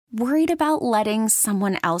Worried about letting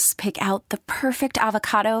someone else pick out the perfect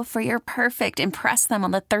avocado for your perfect impress them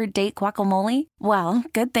on the third date guacamole? Well,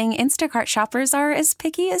 good thing Instacart shoppers are as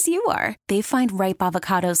picky as you are. They find ripe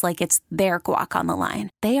avocados like it's their guac on the line.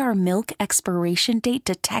 They are milk expiration date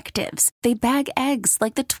detectives. They bag eggs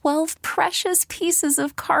like the 12 precious pieces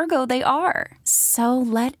of cargo they are. So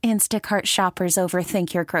let Instacart shoppers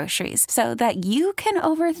overthink your groceries so that you can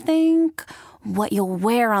overthink what you'll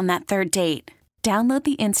wear on that third date. Download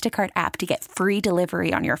the Instacart app to get free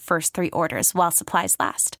delivery on your first 3 orders while supplies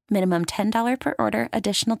last. Minimum $10 per order.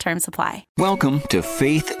 Additional terms apply. Welcome to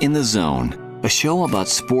Faith in the Zone, a show about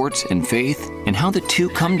sports and faith and how the two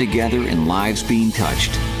come together in lives being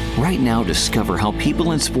touched. Right now, discover how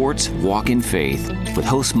people in sports walk in faith with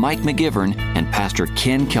host Mike McGivern and Pastor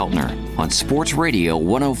Ken Keltner on Sports Radio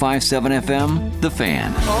 105.7 FM, The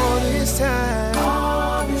Fan. All this time,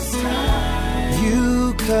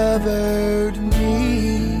 you covered me.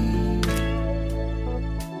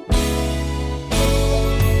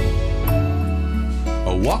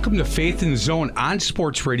 Welcome to Faith in the Zone on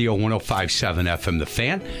Sports Radio 105.7 FM, The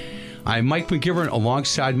Fan. I'm Mike McGivern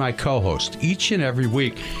alongside my co-host. Each and every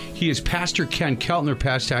week, he is Pastor Ken Keltner.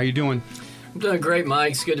 Pastor, how you doing? I'm doing great,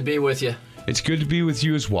 Mike. It's good to be with you. It's good to be with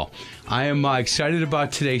you as well. I am excited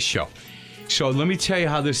about today's show. So let me tell you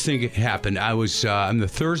how this thing happened. I'm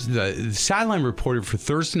the sideline reporter for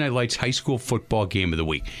Thursday Night Lights high school football game of the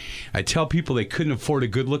week. I tell people they couldn't afford a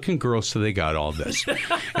good-looking girl, so they got all this.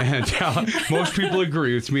 And most people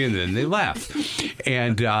agree with me, and then they laugh.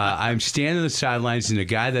 And I'm standing on the sidelines, and a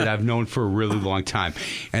guy that I've known for a really long time.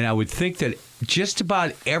 And I would think that just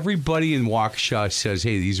about everybody in Waukesha says,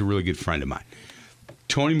 hey, he's a really good friend of mine.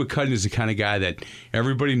 Tony McCudden is the kind of guy that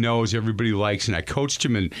everybody knows, everybody likes, and I coached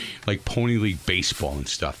him in like Pony League baseball and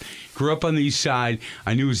stuff. Grew up on the east side.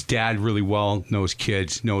 I knew his dad really well, know his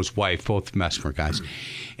kids, know his wife, both Mesmer guys.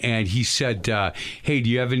 And he said, hey, do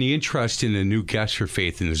you have any interest in a new guest for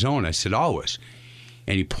Faith in the Zone? I said, always.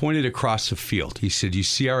 And he pointed across the field. He said, you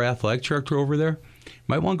see our athletic director over there?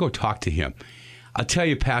 Might want to go talk to him. I'll tell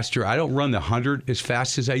you, Pastor, I don't run the 100 as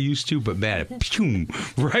fast as I used to, but man,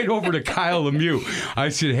 right over to Kyle Lemieux. I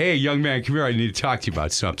said, hey, young man, come here. I need to talk to you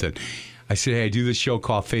about something. I said, hey, I do this show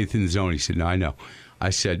called Faith in the Zone. He said, no, I know. I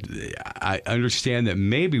said, I understand that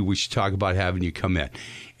maybe we should talk about having you come in.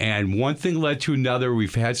 And one thing led to another.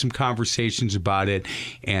 We've had some conversations about it.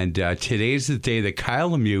 And today's the day that Kyle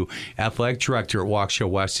Lemieux, athletic director at Waukesha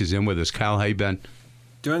West, is in with us. Kyle, how you been?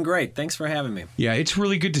 Doing great. Thanks for having me. Yeah, it's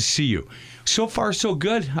really good to see you. So far, so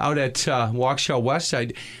good out at Waukesha West.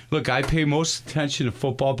 I pay most attention to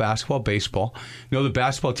football, basketball, baseball. The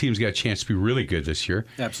basketball team's got a chance to be really good this year.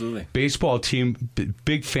 Absolutely. Baseball team,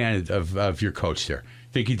 big fan of your coach there.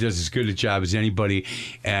 I think he does as good a job as anybody.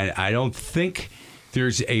 And I don't think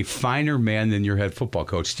there's a finer man than your head football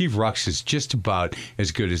coach. Steve Rux is just about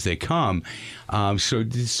as good as they come.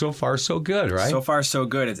 So far, so good, right? So far, so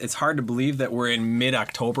good. It's hard to believe that we're in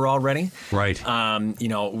mid-October already. Right.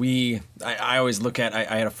 I always look at, I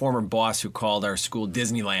had a former boss who called our school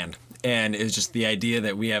Disneyland. And it's just the idea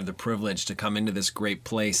that we have the privilege to come into this great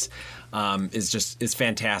place is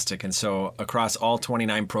fantastic. And so across all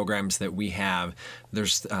 29 programs that we have,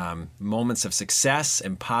 there's moments of success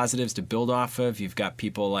and positives to build off of. You've got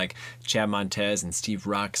people like Chad Montez and Steve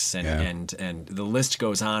Rux, and the list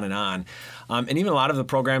goes on and on. And even a lot of the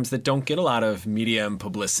programs that don't get a lot of media and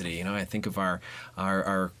publicity. I think of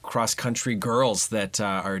our cross-country girls that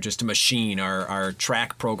are just a machine, our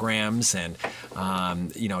track programs, and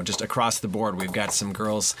just across the board. We've got some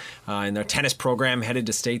girls in their tennis program headed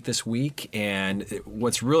to state this week. And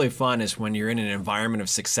what's really fun is when you're in an environment of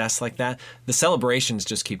success like that, the celebrations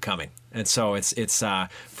just keep coming. And so it's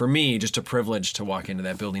for me, just a privilege to walk into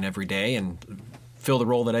that building every day and fill the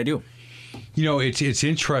role that I do. It's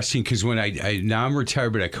interesting because when now I'm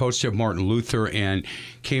retired, but I coached at Martin Luther and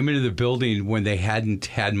came into the building when they hadn't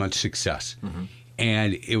had much success. Mm-hmm.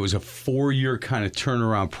 And it was a 4-year kind of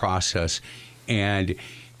turnaround process. And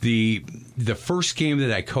the first game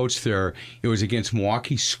that I coached there, it was against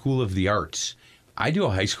Milwaukee School of the Arts. I do a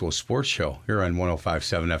high school sports show here on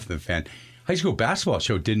 105.7 FM The Fan. High school basketball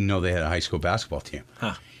show didn't know they had a high school basketball team.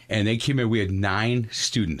 Huh. And they came in, we had 9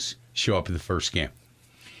 students show up at the first game.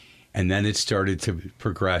 And then it started to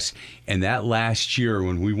progress. And that last year,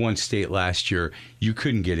 when we won state last year, you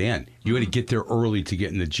couldn't get in. You had to get there early to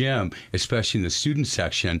get in the gym, especially in the student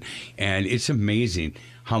section. And it's amazing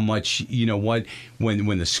how much,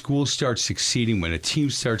 when the school starts succeeding, when a team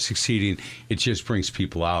starts succeeding, it just brings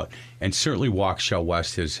people out. And certainly Waukesha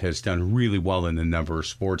West has done really well in a number of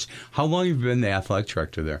sports. How long have you been the athletic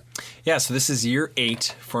director there? Yeah, so this is year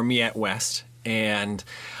 8 for me at West. And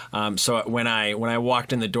So when I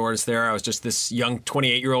walked in the doors there, I was just this young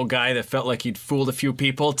 28-year-old guy that felt like he'd fooled a few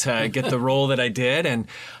people to get the role that I did. And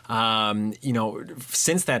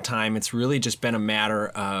since that time, it's really just been a matter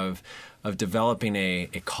of developing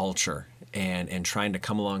a culture and trying to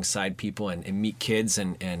come alongside people and meet kids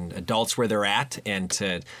and adults where they're at and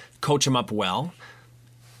to coach them up well.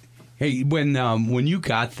 Hey, when you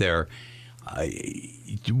got there,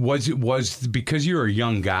 was it because you're a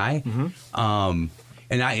young guy? Mm-hmm.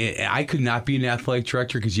 And I could not be an athletic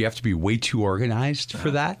director because you have to be way too organized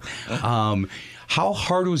for that. How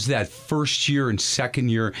hard was that first year and second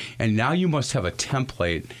year? And now you must have a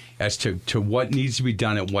template as to what needs to be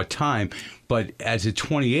done at what time. But as a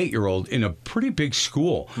 28-year-old in a pretty big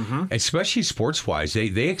school, especially sports-wise,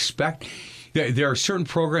 they expect there are certain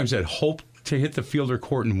programs that hope to hit the field or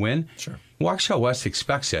court and win. Sure. Waukesha West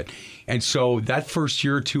expects it. And so that first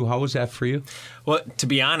year or two, how was that for you? Well, to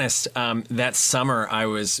be honest, that summer I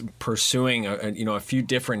was pursuing a few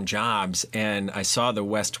different jobs, and I saw the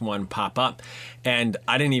West one pop up, and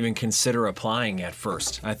I didn't even consider applying at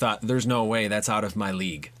first. I thought, there's no way, that's out of my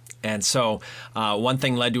league. And so one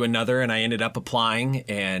thing led to another, and I ended up applying,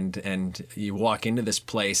 and you walk into this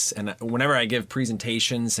place, and whenever I give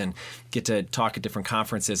presentations and get to talk at different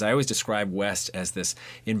conferences, I always describe West as this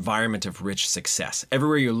environment of rich success.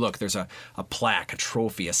 Everywhere you look, there's a plaque, a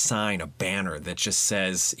trophy, a sign, a banner that just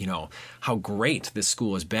says, how great this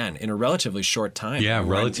school has been in a relatively short time. Yeah,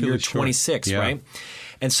 relatively You're short. 26, Yeah. right?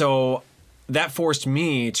 And so that forced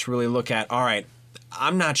me to really look at, all right,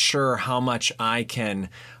 I'm not sure how much I can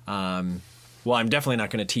I'm definitely not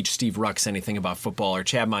going to teach Steve Rux anything about football or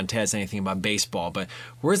Chad Montez anything about baseball, but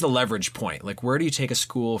where's the leverage point? Like, where do you take a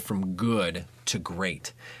school from good to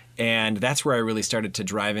great? And that's where I really started to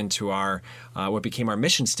drive into our what became our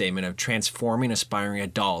mission statement of transforming aspiring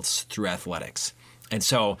adults through athletics. And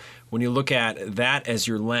so when you look at that as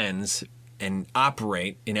your lens and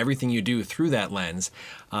operate in everything you do through that lens,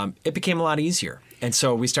 it became a lot easier. And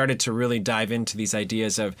so we started to really dive into these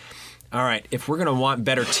ideas of, all right, if we're going to want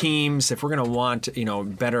better teams, if we're going to want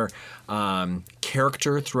better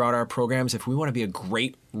character throughout our programs, if we want to be a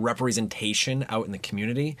great representation out in the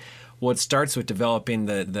community, well, it starts with developing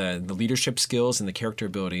the leadership skills and the character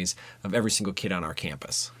abilities of every single kid on our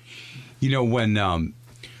campus. When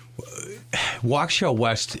Waukesha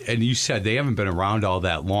West, and you said they haven't been around all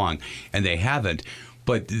that long, and they haven't,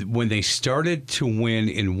 but when they started to win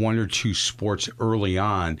in one or two sports early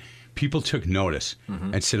on, people took notice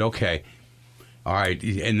and said, okay, all right.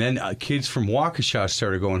 And then kids from Waukesha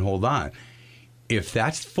started going, hold on. If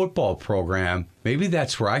that's the football program, maybe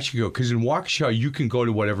that's where I should go. Because in Waukesha, you can go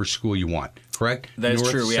to whatever school you want, correct? That is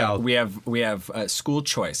North, true. South. We have school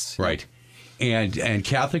choice. Right. And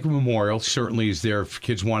Catholic Memorial certainly is there if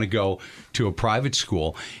kids want to go to a private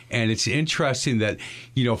school. And it's interesting that,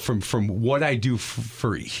 from what I do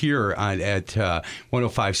for here at 105.7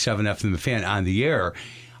 FM The Fan on the air,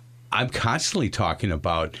 I'm constantly talking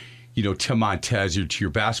about, to Montez or to your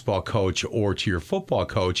basketball coach or to your football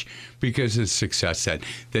coach because of the success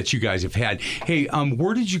that you guys have had. Hey,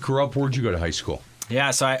 where did you grow up? Where did you go to high school?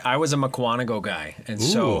 Yeah, so I was a Mukwonago guy, and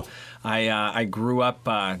so I grew up.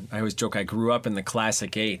 I always joke I grew up in the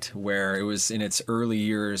Classic 8, where it was in its early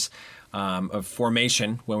years of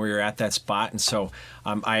formation when we were at that spot, and so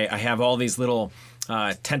I have all these little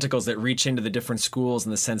tentacles that reach into the different schools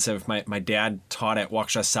in the sense of my dad taught at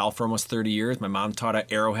Waukesha South for almost 30 years. My mom taught at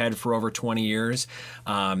Arrowhead for over 20 years.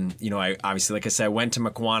 I obviously, like I said, I went to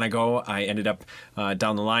Mukwonago. I ended up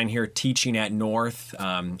down the line here teaching at North.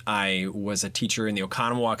 I was a teacher in the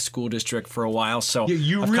Oconomowoc School District for a while, so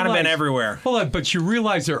I've kind of been everywhere. Hold on, but you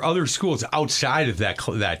realize there are other schools outside of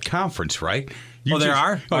that conference, right? There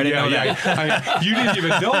are? I didn't know that. You didn't even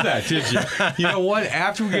know that, did you? You know what?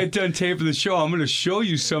 After we get done taping the show, I'm going to show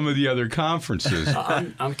you some of the other conferences.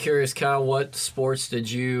 I'm curious, Kyle, what sports did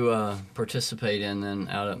you participate in then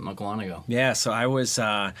out at Mukwonago? Yeah, so I was,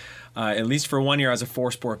 at least for 1 year, I was a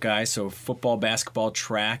four-sport guy, so football, basketball,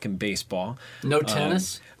 track, and baseball. No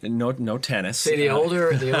tennis? No tennis. See, the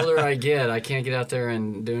older I get, I can't get out there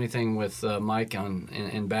and do anything with Mike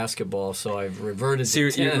in basketball, so I've reverted to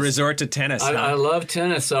tennis. You resort to tennis, I love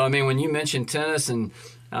tennis, so, when you mentioned tennis, and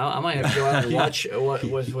I might have to go out and watch,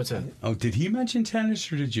 what's that? Oh, did he mention tennis,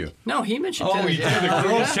 or did you? No, he mentioned tennis. Oh, you did the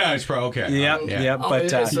girls' tennis, bro, okay. Yeah, but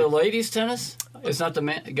is the ladies' tennis? It's not the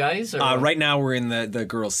guys? Or right now we're in the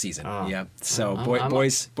girls' season. Yeah, so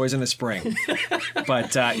boys in the spring.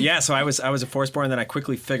 But so I was a four-sport, and then I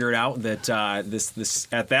quickly figured out that this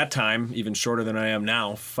at that time, even shorter than I am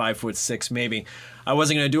now, 5'6" maybe, I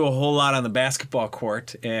wasn't going to do a whole lot on the basketball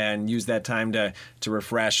court and use that time to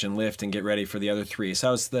refresh and lift and get ready for the other three. So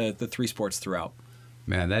I was the three sports throughout.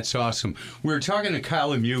 Man, that's awesome. We were talking to Kyle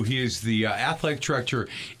Lemieux. He is the athletic director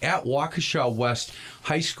at Waukesha West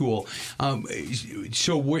High School.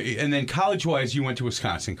 And then college-wise, you went to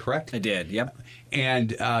Wisconsin, correct? I did, yep.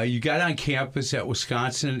 And you got on campus at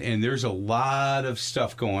Wisconsin, and there's a lot of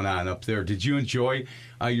stuff going on up there. Did you enjoy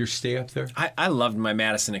your stay up there? I loved my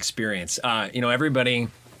Madison experience. Everybody...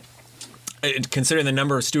 Considering the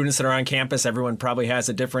number of students that are on campus, everyone probably has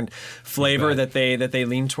a different flavor that they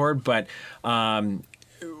lean toward. But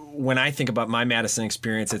when I think about my Madison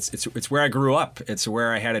experience, it's where I grew up. It's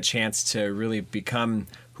where I had a chance to really become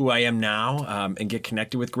who I am now and get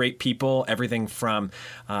connected with great people. Everything from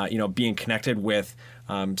being connected with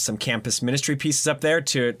some campus ministry pieces up there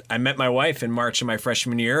to I met my wife in March of my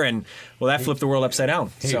freshman year, and that flipped the world upside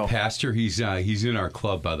down. Hey, Pastor, he's in our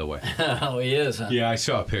club, by the way. Oh, he is, huh? Yeah, I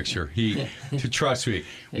saw a picture. Trust me,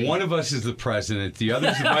 one of us is the president, the other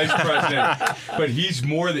is the vice president, but he's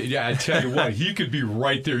more than, I tell you what, he could be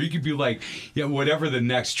right there. He could be like, whatever the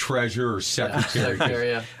next treasurer or secretary.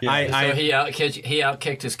 Yeah. So he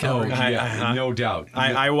outkicked his coverage. No doubt.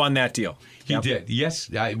 I won that deal. He did.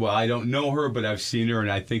 Yes. I don't know her, but I've seen her,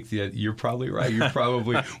 and I think that you're probably right. You're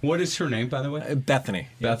probably. What is her name, by the way? Bethany.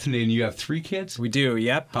 Bethany, and you have 3 kids? We do.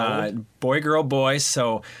 Yep. Boy, girl, boy.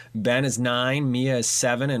 So Ben is 9, Mia is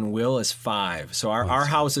 7, and Will is 5. So our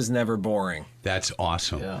house is never boring. That's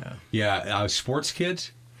awesome. Yeah. Sports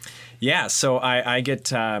kids? Yeah, so I get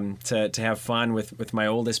to have fun with my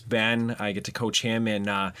oldest, Ben. I get to coach him in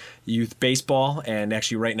youth baseball and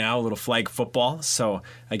actually right now a little flag football. So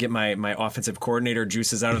I get my offensive coordinator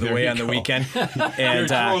juices out of the way on the weekend. You're And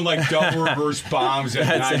throwing like double reverse bombs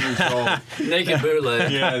at 9 years old. Naked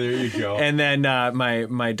bootleg. Yeah, there you go. And then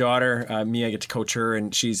my daughter, Mia, I get to coach her,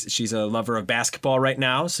 and she's a lover of basketball right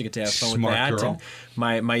now, so I get to have fun Smart with that. girl.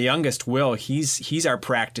 And my youngest, Will, he's our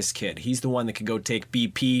practice kid. He's the one that could go take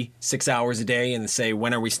BP 6 hours a day and say,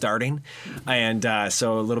 when are we starting? And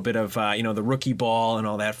so a little bit of the rookie ball and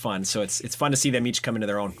all that fun. So it's fun to see them each come into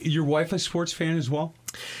their own. Your wife a sports fan as well?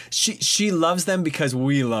 She loves them because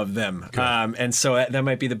we love them. And so that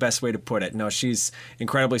might be the best way to put it. No, she's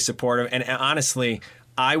incredibly supportive. And honestly,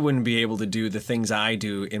 I wouldn't be able to do the things I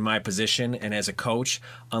do in my position and as a coach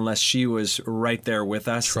unless she was right there with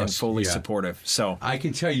us and fully supportive. So I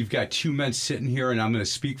can tell you've got 2 men sitting here, and I'm going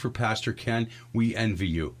to speak for Pastor Ken. We envy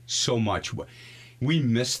you so much. We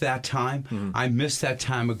miss that time. Mm-hmm. I miss that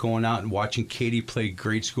time of going out and watching Katie play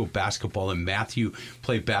grade school basketball and Matthew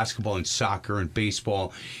play basketball and soccer and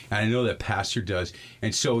baseball. And I know that Pastor does.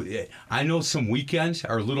 And so I know some weekends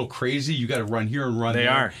are a little crazy. You got to run here and run there. They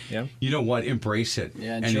are. Yeah. You know what? Embrace it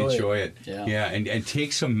and enjoy it. Yeah. And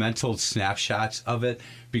take some mental snapshots of it,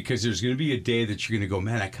 because there's going to be a day that you're going to go,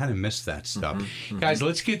 man, I kind of missed that stuff. Mm-hmm. Guys,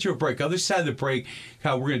 let's get to a break. Other side of the break,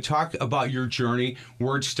 we're going to talk about your journey,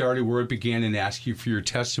 where it started, where it began, and ask you for your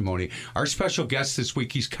testimony. Our special guest this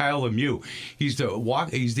week, he's Kyle Lemieux. He's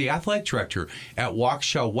the athletic director at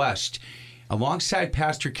Waukesha West. Alongside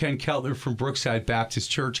Pastor Ken Keltner from Brookside Baptist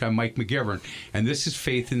Church, I'm Mike McGivern, and this is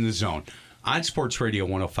Faith in the Zone on Sports Radio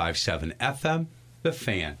 105.7 FM, The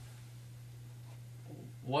Fan.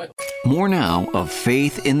 What? More now of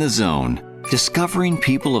Faith in the Zone, discovering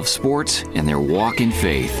people of sports and their walk in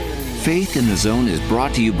faith. Faith in the Zone is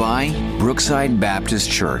brought to you by Brookside Baptist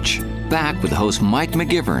Church. Back with host Mike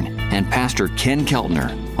McGivern and Pastor Ken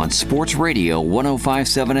Keltner on Sports Radio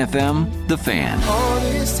 105.7 FM, The Fan. All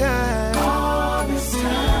this time,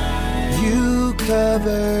 you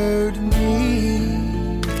covered me.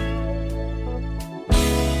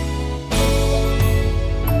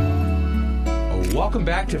 Welcome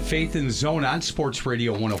back to Faith in the Zone on Sports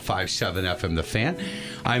Radio 105.7 FM, The Fan.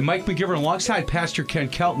 I'm Mike McGivern alongside Pastor Ken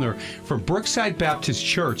Keltner from Brookside Baptist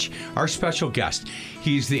Church, our special guest.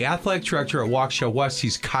 He's the athletic director at Waukesha West.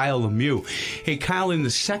 He's Kyle Lemieux. Hey, Kyle, in the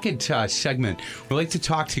second segment, we like to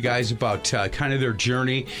talk to guys about kind of their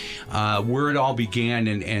journey, where it all began,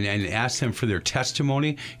 and ask them for their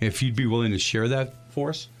testimony, if you'd be willing to share that for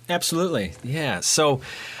us. Absolutely. Yeah. So,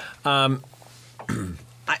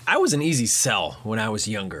 I was an easy sell when I was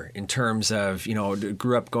younger in terms of,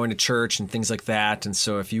 grew up going to church and things like that. And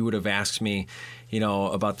so if you would have asked me,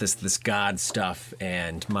 about this God stuff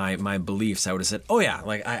and my beliefs, I would have said, oh yeah,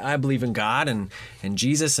 like I believe in God and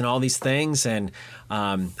Jesus and all these things. And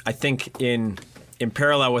I think in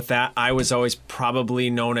parallel with that, I was always probably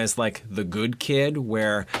known as like the good kid,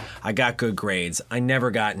 where I got good grades. I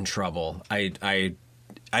never got in trouble.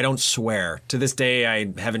 I don't swear. To this day, I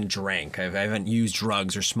haven't drank. I haven't used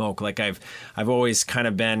drugs or smoke. Like I've always kind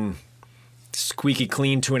of been squeaky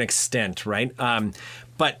clean to an extent, right?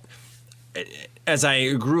 But as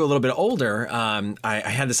I grew a little bit older, I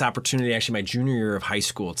had this opportunity, actually my junior year of high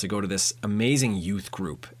school, to go to this amazing youth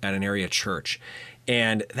group at an area church.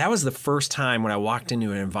 And that was the first time when I walked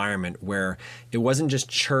into an environment where it wasn't just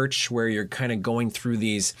church, where you're kind of going through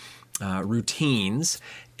these routines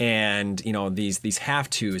and these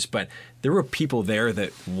have-tos, but there were people there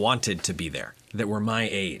that wanted to be there, that were my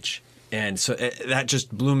age. And so that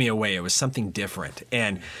just blew me away. It was something different,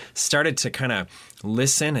 and started to kind of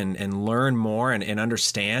listen and learn more and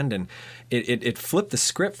understand. And it flipped the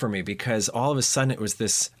script for me, because all of a sudden it was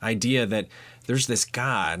this idea that there's this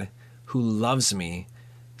God who loves me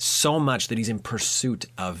so much that he's in pursuit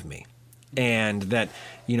of me. And that,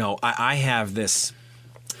 I have this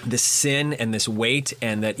sin and this weight,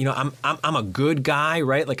 and that, I'm a good guy,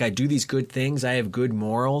 right? Like, I do these good things. I have good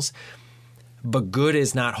morals, but good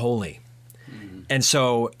is not holy. And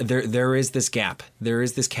so there is this gap. There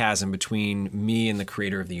is this chasm between me and the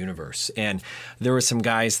creator of the universe. And there were some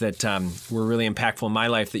guys that were really impactful in my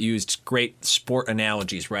life that used great sport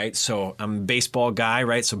analogies, right? So I'm a baseball guy,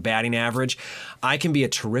 right? So batting average. I can be a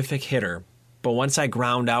terrific hitter, but once I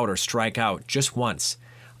ground out or strike out just once,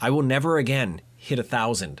 I will never again hit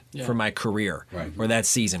 1,000 for my career, right, or that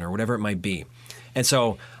season, or whatever it might be. And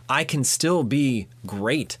so I can still be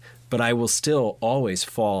great, but I will still always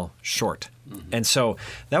fall short. And so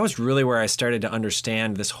that was really where I started to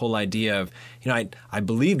understand this whole idea of, I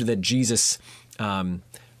believed that Jesus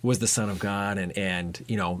was the Son of God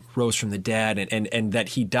and rose from the dead, and that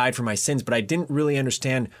he died for my sins, but I didn't really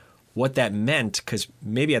understand what that meant, because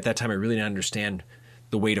maybe at that time I really didn't understand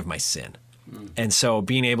the weight of my sin. And so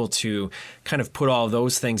being able to kind of put all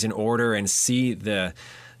those things in order and see the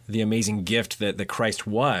amazing gift that Christ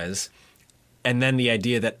was, and then the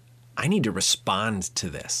idea that I need to respond to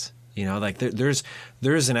this. Like there's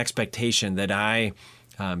an expectation that I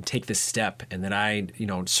take this step, and that I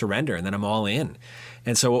surrender, and that I'm all in.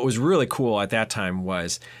 And so what was really cool at that time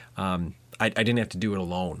was I didn't have to do it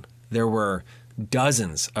alone. There were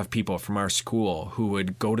dozens of people from our school who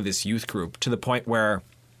would go to this youth group, to the point where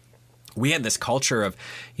we had this culture of,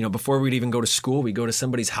 before we'd even go to school, we'd go to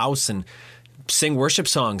somebody's house and sing worship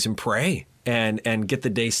songs and pray and get the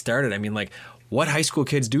day started. I mean, like, what high school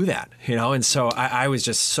kids do that, And so I was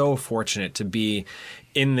just so fortunate to be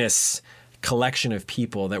in this collection of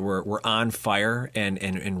people that were on fire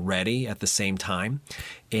and ready at the same time.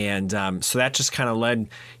 And so that just kind of led,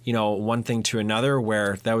 one thing to another,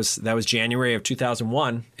 where that was January of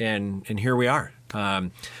 2001, and here we are.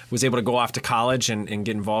 Was able to go off to college and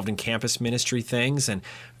get involved in campus ministry things, and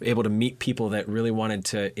able to meet people that really wanted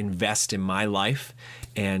to invest in my life.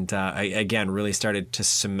 And I, again, really started to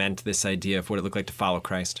cement this idea of what it looked like to follow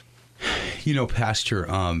Christ. Pastor,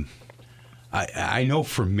 I know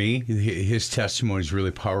for me, his testimony is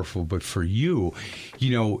really powerful, but for you,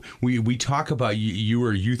 we talk about you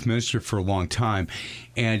were a youth minister for a long time,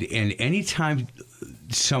 and anytime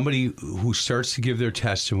somebody who starts to give their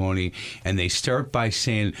testimony and they start by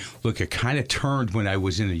saying, look, it kind of turned when I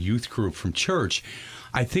was in a youth group from church,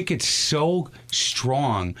 I think it's so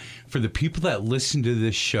strong for the people that listen to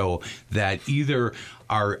this show that either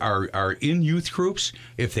are in youth groups,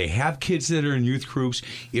 if they have kids that are in youth groups,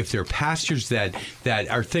 if they're pastors that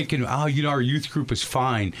are thinking, our youth group is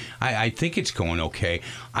fine, I think it's going okay.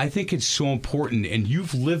 I think it's so important, and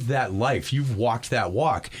you've lived that life. You've walked that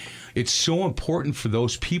walk. It's so important for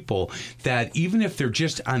those people that even if they're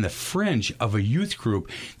just on the fringe of a youth group,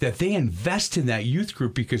 that they invest in that youth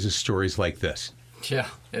group because of stories like this. Yeah,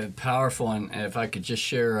 powerful. And if I could just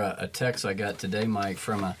share a text I got today, Mike,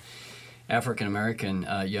 from a African-American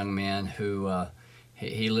young man who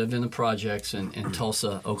he lived in the projects in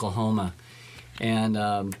Tulsa, Oklahoma.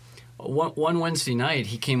 And one Wednesday night,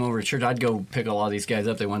 he came over to church. I'd go pick a lot of these guys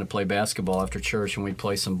up. They wanted to play basketball after church, and we'd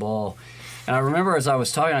play some ball. And I remember as I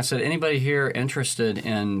was talking, I said, anybody here interested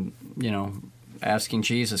in, asking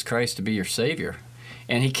Jesus Christ to be your Savior?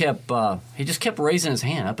 And he just kept raising his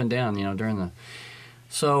hand up and down, during the...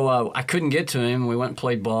 So I couldn't get to him. We went and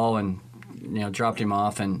played ball and, dropped him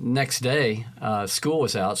off. And next day, school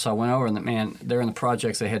was out, so I went over, and they're in the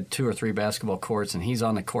projects. They had 2 or 3 basketball courts, and he's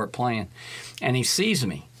on the court playing. And he sees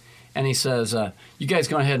me, and he says, you guys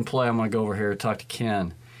go ahead and play. I'm going to go over here and talk to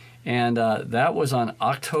Ken. And that was on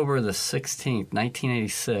October the 16th,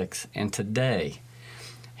 1986. And today,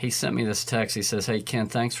 he sent me this text. He says, hey, Ken,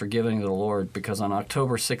 thanks for giving to the Lord, because on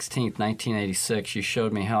October 16th, 1986, you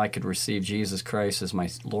showed me how I could receive Jesus Christ as my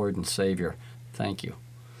Lord and Savior. Thank you.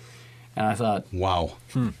 And I thought, wow.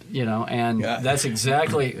 And that's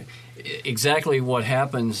exactly what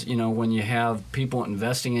happens, when you have people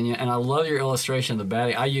investing in you. And I love your illustration of the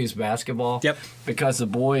batting. I use basketball because the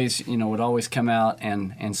boys, would always come out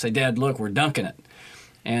and say, Dad, look, we're dunking it.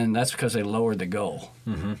 And that's because they lowered the goal.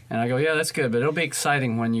 Mm-hmm. And I go, yeah, that's good, but it'll be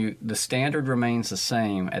exciting when the standard remains the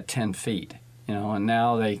same at 10 feet, and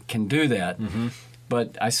now they can do that. Mm-hmm.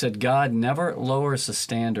 But I said, God never lowers the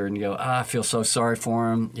standard and you go, I feel so sorry for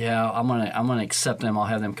them. Yeah, I'm gonna accept them. I'll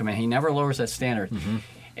have them come in. He never lowers that standard. Mm-hmm.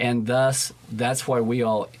 And thus, that's why we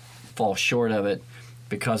all fall short of it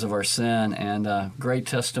because of our sin. And great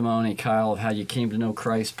testimony, Kyle, of how you came to know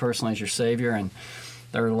Christ personally as your Savior. And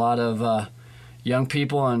there are a lot of young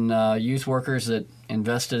people and youth workers that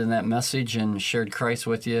invested in that message and shared Christ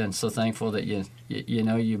with you. And so thankful that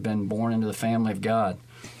you've been born into the family of God.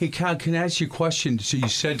 Hey, Kyle, can I ask you a question? So you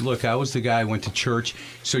said, look, I was the guy who went to church.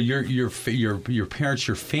 So your parents,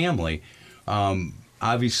 your family,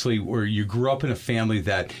 obviously, where you grew up in a family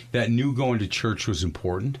that knew going to church was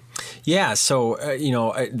important. Yeah, so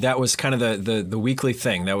that was kind of the weekly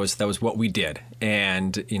thing. That was what we did,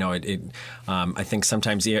 and I think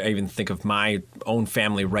sometimes I even think of my own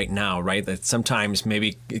family right now, right? That sometimes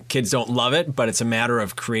maybe kids don't love it, but it's a matter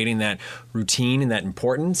of creating that routine and that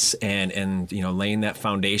importance, and laying that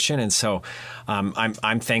foundation. And so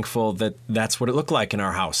I'm thankful that that's what it looked like in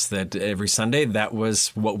our house. That every Sunday that was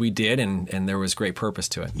what we did, and there was great purpose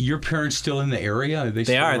to it. Your parents still in the area?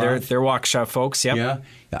 They are. They're Waukesha folks. Yep. Yeah.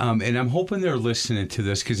 And I'm hoping they're listening to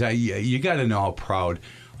this because you got to know how proud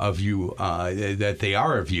of you that they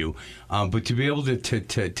are of you. But to be able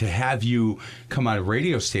to have you come on a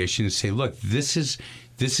radio station and say, look, this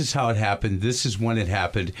is how it happened. This is when it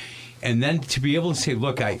happened. And then to be able to say,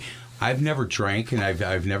 look, I've never drank and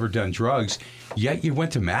I've never done drugs. Yet you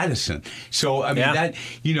went to Madison. So, I mean, that,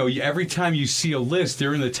 every time you see a list,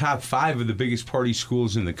 they're in the top 5 of the biggest party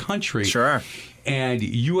schools in the country. Sure. And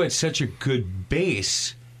you had such a good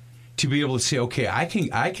base to be able to say, okay, I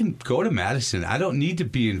can go to Madison. I don't need to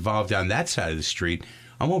be involved on that side of the street.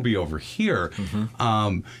 I'm going to be over here.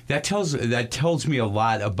 Mm-hmm. That tells me a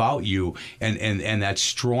lot about you and that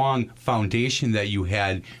strong foundation that you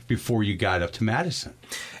had before you got up to Madison.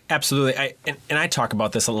 Absolutely. I talk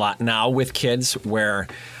about this a lot now with kids where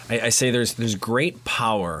I say there's great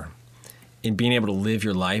power in being able to live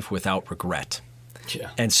your life without regret.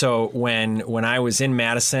 Yeah. And so when I was in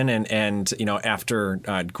Madison and after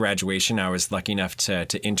graduation, I was lucky enough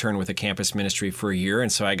to intern with a campus ministry for a year.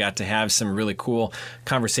 And so I got to have some really cool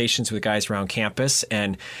conversations with guys around campus.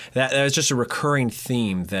 And that was just a recurring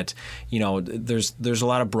theme that, there's a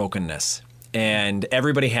lot of brokenness. And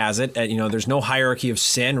everybody has it. There's no hierarchy of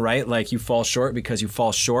sin, right? Like you fall short because you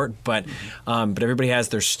fall short, but everybody has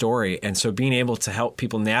their story. And so being able to help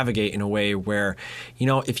people navigate in a way where,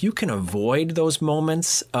 if you can avoid those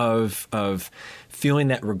moments of feeling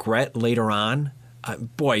that regret later on,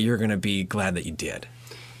 boy, you're going to be glad that you did.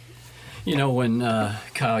 When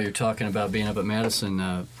Kyle, you're talking about being up at Madison,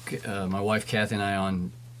 my wife Kathy and I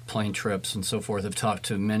on plane trips and so forth have talked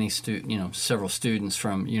to many several students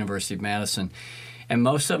from University of Madison, and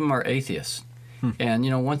most of them are atheists.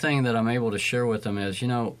 And one thing that I'm able to share with them is,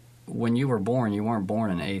 when you were born, you weren't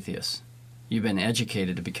born an atheist. You've been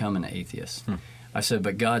educated to become an atheist. I said,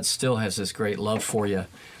 but God still has this great love for you,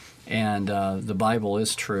 and the Bible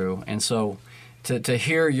is true. And so to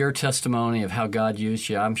hear your testimony of how God used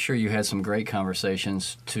you, I'm sure you had some great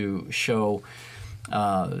conversations to show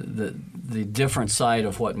the different side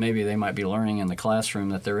of what maybe they might be learning in the classroom,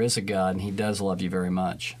 that there is a God and He does love you very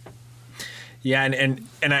much. Yeah, and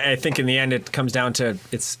I think in the end it comes down to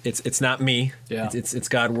it's not me. Yeah. It's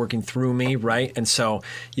God working through me, right? And so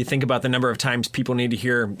you think about the number of times people need to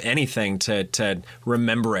hear anything to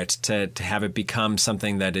remember it, to have it become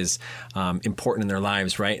something that is important in their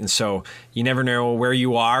lives, right? And so you never know where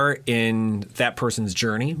you are in that person's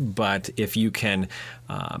journey, but if you can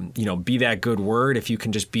be that good word, if you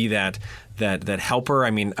can just be that helper.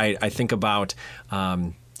 I mean, I think about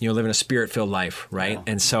living a spirit-filled life, right?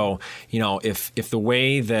 Yeah. And so, if the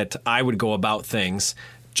way that I would go about things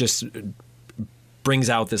just brings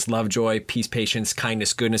out this love, joy, peace, patience,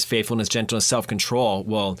 kindness, goodness, faithfulness, gentleness, self-control,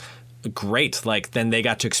 well, great. Like, then they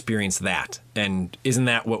got to experience that. And isn't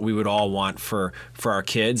that what we would all want for our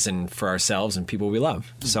kids and for ourselves and people we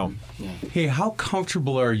love? So, yeah. Hey, how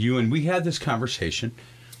comfortable are you? And we had this conversation,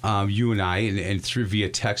 you and I, and through via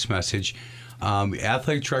text message,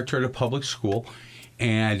 athletic director at a public school.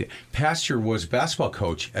 And Pastor was a basketball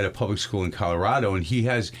coach at a public school in Colorado, and he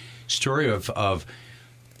has a story of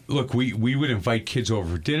look, we would invite kids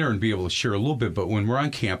over for dinner and be able to share a little bit, but when we're on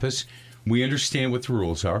campus, we understand what the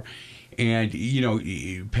rules are,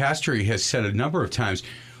 And, Pastor has said a number of times,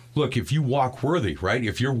 look, if you walk worthy, right?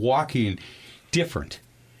 If you're walking different,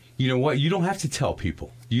 you know what? You don't have to tell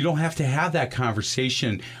people. You don't have to have that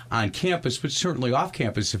conversation on campus, but certainly off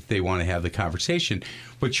campus if they want to have the conversation.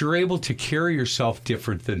 But you're able to carry yourself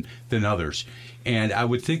different than others. And I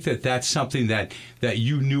would think that that's something that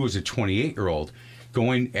you knew as a 28-year-old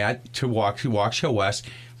going to Waukesha West.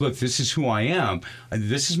 Look, this is who I am.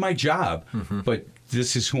 This is my job, but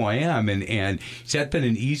this is who I am. And has that been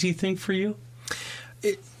an easy thing for you?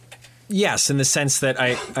 Yes, in the sense that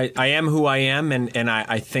I am who I am, and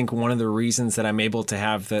I think one of the reasons that I'm able to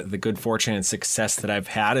have the good fortune and success that I've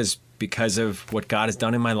had is because of what God has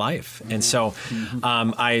done in my life. And so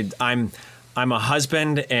I'm a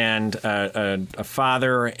husband and a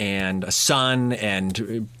father and a son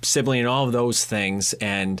and sibling and all of those things,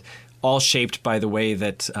 and all shaped by the way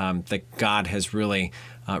that God has really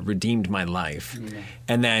redeemed my life. Yeah.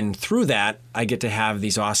 And then through that, I get to have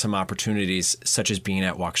these awesome opportunities, such as being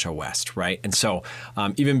at Waukesha West, right? And so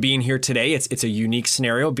even being here today, it's a unique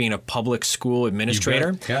scenario, being a public school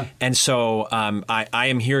administrator. Yeah. And so I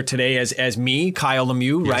am here today as me, Kyle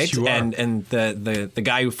Lemieux, yes, right? You are. And the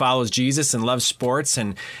guy who follows Jesus and loves sports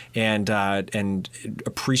and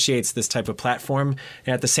appreciates this type of platform.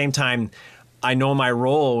 And at the same time, I know my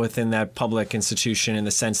role within that public institution in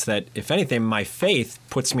the sense that, if anything, my faith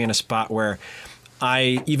puts me in a spot where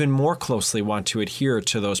I even more closely want to adhere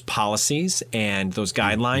to those policies and those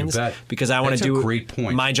guidelines because I want to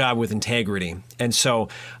do my job with integrity. And so,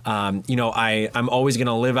 I'm always going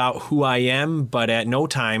to live out who I am, but at no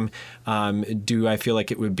time do I feel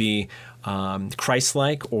like it would be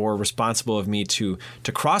Christ-like or responsible of me to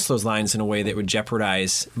cross those lines in a way that would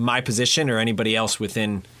jeopardize my position or anybody else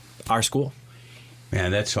within our school. Man,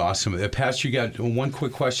 that's awesome. Pastor, you got one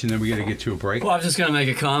quick question, then we got to get to a break. Well, I was just going to make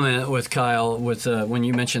a comment with Kyle. When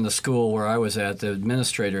you mentioned the school where I was at, the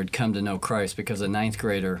administrator had come to know Christ because a ninth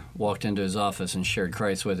grader walked into his office and shared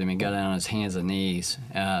Christ with him. He got down on his hands and knees.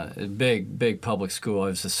 Big public school.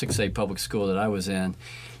 It was a 6A public school that I was in.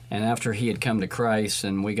 And after he had come to Christ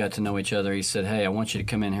and we got to know each other, he said, hey, I want you to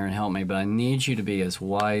come in here and help me, but I need you to be as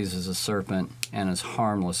wise as a serpent and as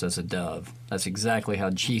harmless as a dove. That's exactly how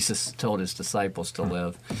Jesus told his disciples to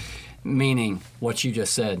live, meaning what you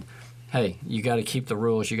just said. Hey, you got to keep the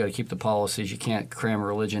rules, you got to keep the policies. You can't cram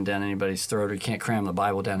religion down anybody's throat, or you can't cram the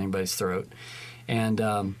Bible down anybody's throat. And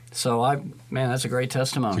that's a great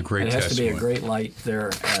testimony. It's a great testimony. It has to be a great light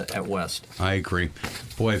there at West. I agree.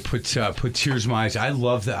 Boy, put tears in my eyes. I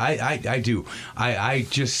love that. I do. I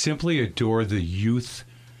just simply adore the youth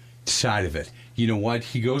side of it. You know what?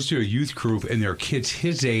 He goes to a youth group, and there are kids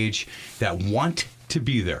his age that want to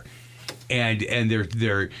be there. And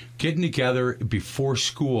they're getting together before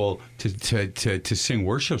school to sing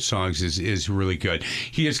worship songs is really good.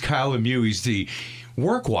 He is Kyle Lemieux. He's the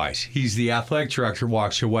work-wise, he's the athletic director of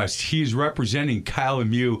Waukesha West. He's representing Kyle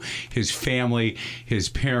Lemieux, his family, his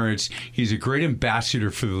parents. He's a great ambassador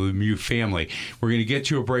for the Lemieux family. We're going to get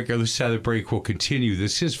to a break. On the other side of the break, we'll continue.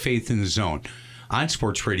 This is Faith in the Zone on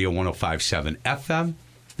Sports Radio 105.7 FM,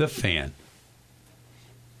 The Fan.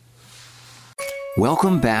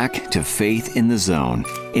 Welcome back to Faith in the Zone,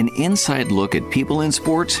 an inside look at people in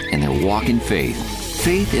sports and their walk in faith.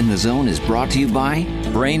 Faith in the Zone is brought to you by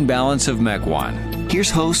Brain Balance of Mequon. Here's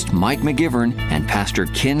host Mike McGivern and Pastor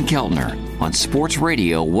Ken Keltner on Sports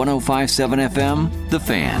Radio 105.7 FM, The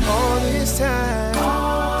Fan. All this time,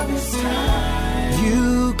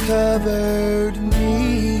 you covered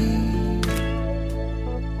me.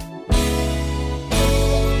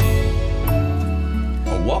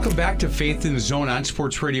 Welcome back to Faith in the Zone on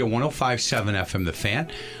Sports Radio 105.7 FM, The Fan.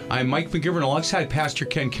 I'm Mike McGivern alongside Pastor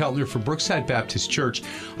Ken Keltner from Brookside Baptist Church.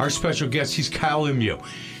 Our special guest, he's Kyle Lemieux.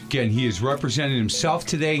 Again, he is representing himself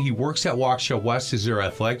today. He works at Waukesha West as their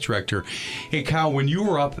athletic director. Hey, Kyle, when you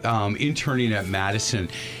were up interning at Madison,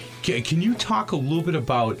 can you talk a little bit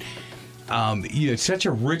about it's such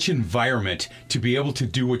a rich environment to be able to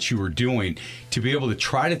do what you were doing, to be able to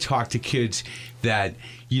try to talk to kids that,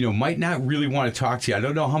 might not really want to talk to you. I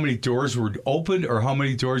don't know how many doors were open or how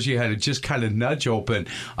many doors you had to just kind of nudge open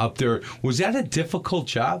up there. Was that a difficult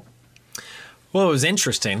job? Well, it was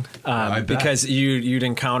interesting because you'd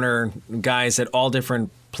encounter guys at all different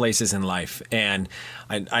places in life, and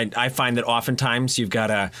I find that oftentimes you've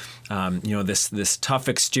got this tough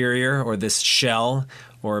exterior or this shell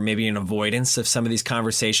or maybe an avoidance of some of these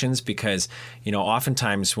conversations because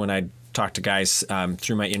oftentimes when I talk to guys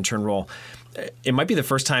through my intern role, it might be the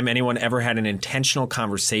first time anyone ever had an intentional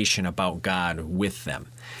conversation about God with them.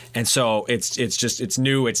 And so it's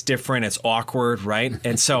new, it's different, it's awkward, right?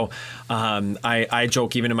 And so I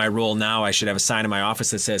joke, even in my role now, I should have a sign in my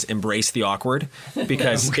office that says "Embrace the awkward,"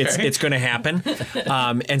 because it's going to happen.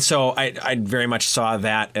 And so I very much saw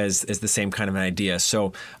that as the same kind of an idea.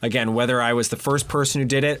 So again, whether I was the first person who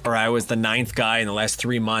did it or I was the 9th guy in the last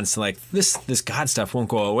 3 months, like this God stuff won't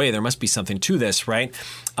go away. There must be something to this, right?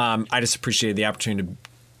 I just appreciated the opportunity to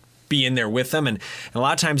be in there with them. And a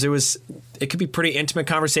lot of times it could be pretty intimate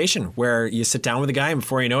conversation where you sit down with a guy and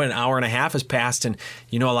before you know it, an hour and a half has passed and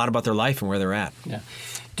you know a lot about their life and where they're at. Yeah.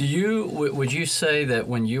 Would you say that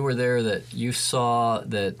when you were there that you saw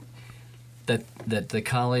that the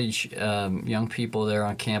college young people there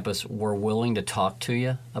on campus were willing to talk to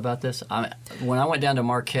you about this? When I went down to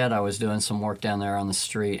Marquette, I was doing some work down there on the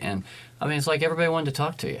street, and it's like everybody wanted to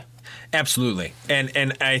talk to you. Absolutely,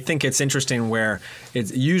 and I think it's interesting where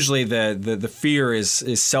it's usually the fear is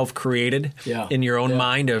self-created in your own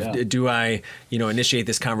mind of do I initiate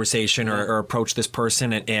this conversation or approach this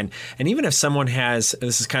person and even if someone has,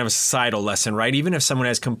 this is kind of a societal lesson, right? Even if someone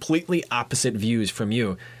has completely opposite views from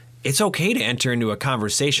you, it's okay to enter into a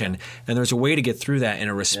conversation, and there's a way to get through that in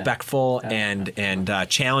a respectful and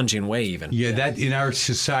challenging way even. Yeah, that in our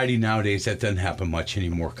society nowadays, that doesn't happen much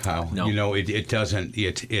anymore, Kyle. No. It doesn't.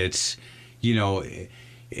 It's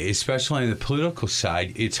especially on the political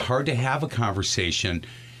side, it's hard to have a conversation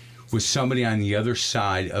with somebody on the other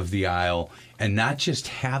side of the aisle and not just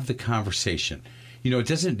have the conversation. It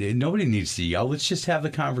doesn't. Nobody needs to yell. Let's just have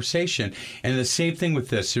the conversation. And the same thing with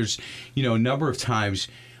this. There's, a number of times.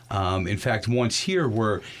 In fact, once here,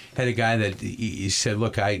 where had a guy that he said,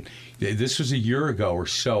 "Look, this was a year ago or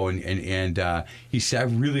so," and he said, "I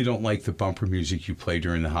really don't like the bumper music you play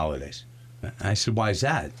during the holidays." I said, "Why is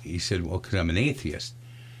that?" He said, "Well, because I'm an atheist."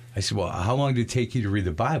 I said, "Well, how long did it take you to read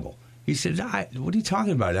the Bible?" He said, "What are you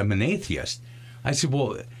talking about? I'm an atheist." I said,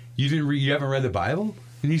 "Well, you haven't read the Bible?"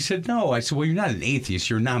 And he said, "No." I said, "Well, you're not an atheist.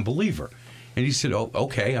 You're a non-believer." And he said, "Oh,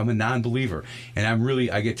 okay, I'm a non-believer, and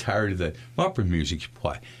I get tired of the bumper music you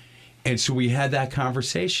play." And so we had that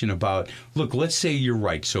conversation about, look, let's say you're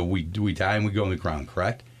right. So we die and we go on the ground,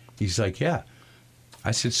 correct? He's like, yeah. I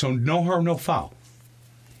said, so no harm, no foul.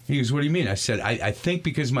 He goes, what do you mean? I said, I think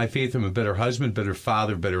because of my faith, I'm a better husband, better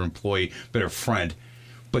father, better employee, better friend.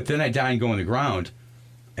 But then I die and go on the ground,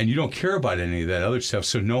 and you don't care about any of that other stuff,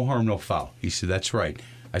 so no harm, no foul. He said, that's right.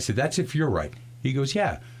 I said, that's if you're right. He goes,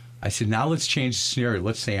 yeah. I said, now let's change the scenario.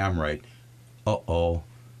 Let's say I'm right. Uh-oh.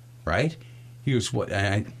 Right? He goes, what?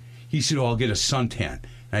 He said, I'll get a suntan.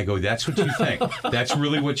 And I go, that's what you think. That's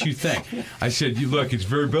really what you think. I said, look, it's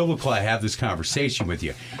very biblical I have this conversation with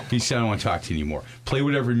you. He said, I don't want to talk to you anymore. Play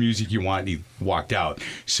whatever music you want. And he walked out.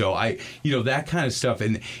 So that kind of stuff.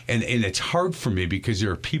 And it's hard for me because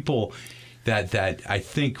there are people that I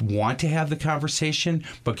think want to have the conversation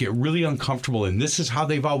but get really uncomfortable. And this is how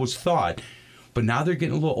they've always thought. But now they're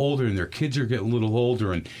getting a little older and their kids are getting a little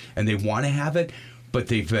older and they want to have it. But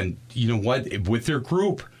they've been, with their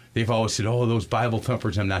group, they've always said, oh, those Bible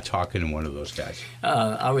thumpers, I'm not talking to one of those guys.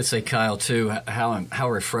 I would say, Kyle, too, how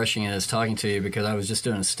refreshing it is talking to you, because I was just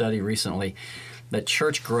doing a study recently that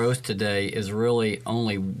church growth today is really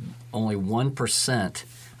only 1%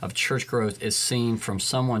 of church growth is seen from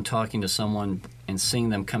someone talking to someone and seeing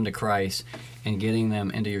them come to Christ and getting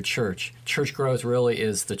them into your church. Church growth really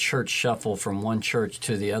is the church shuffle from one church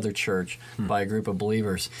to the other church by a group of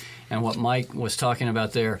believers. And what Mike was talking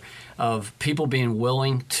about there, of people being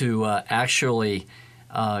willing to actually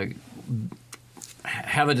have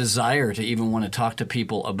a desire to even want to talk to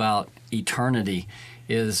people about eternity,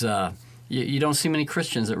 is you don't see many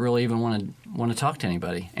Christians that really even want to talk to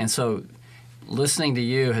anybody. And so listening to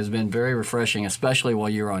you has been very refreshing, especially while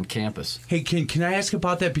you're on campus. Hey, can I ask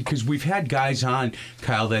about that? Because we've had guys on,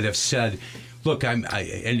 Kyle, that have said, look,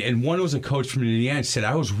 and one was a coach from Indiana and said,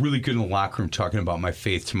 I was really good in the locker room talking about my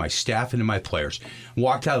faith to my staff and to my players.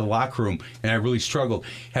 Walked out of the locker room and I really struggled.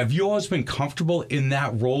 Have you always been comfortable in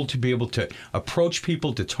that role to be able to approach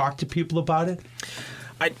people, to talk to people about it?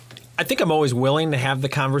 I think I'm always willing to have the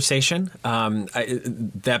conversation.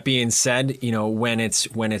 That being said, when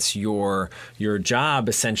it's your job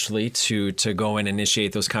essentially to go and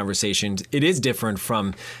initiate those conversations, it is different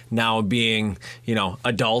from now being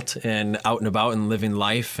adult and out and about and living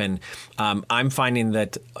life. And I'm finding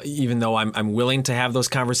that even though I'm willing to have those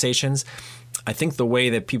conversations, I think the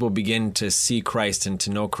way that people begin to see Christ and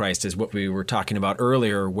to know Christ is what we were talking about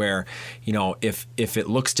earlier, where, if it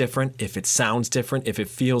looks different, if it sounds different, if it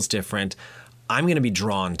feels different, I'm going to be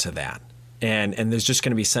drawn to that. And there's just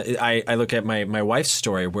going to be some, I look at my wife's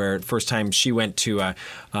story where first time she went to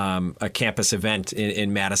a campus event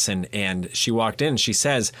in Madison, and she walked in and she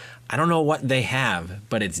says, I don't know what they have,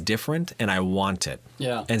 but it's different and I want it.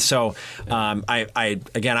 Yeah. And so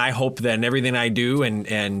I hope that in everything I do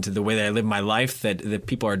and the way that I live my life, that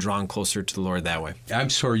people are drawn closer to the Lord that way. I'm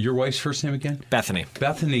sorry, your wife's first name again? Bethany.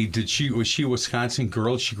 Bethany, was she a Wisconsin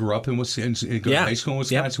girl? She grew up in Wisconsin, high school in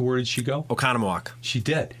Wisconsin. Yep. Where did she go? Oconomowoc. She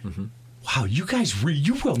did. Mm-hmm. Wow, you guys,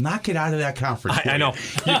 you will not get out of that conference. I know.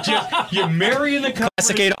 You marry in the conference.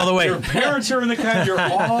 Classicate all the way. Your parents are in the conference. You're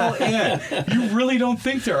all in. You really don't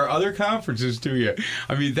think there are other conferences, do you?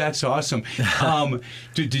 I mean, that's awesome.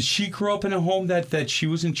 Did she grow up in a home that she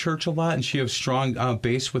was in church a lot, and she have strong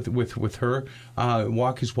base with her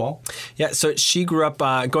walk as well? Yeah, so she grew up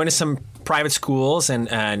going to some private schools and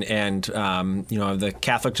the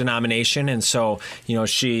Catholic denomination, and so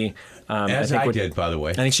she. I did, by the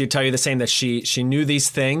way. I think she'd tell you the same, that she knew these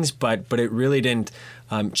things, but it really didn't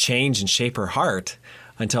change and shape her heart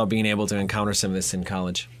until being able to encounter some of this in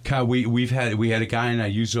college. Kyle, we had a guy, and I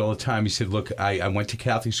use it all the time. He said, look, I went to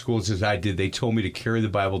Catholic schools as I did. They told me to carry the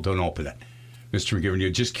Bible, don't open it. Mr. McGivern, you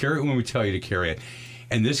just carry it when we tell you to carry it.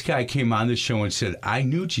 And this guy came on the show and said, I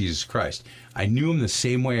knew Jesus Christ. I knew him the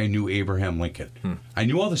same way I knew Abraham Lincoln. I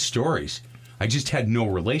knew all the stories. I just had no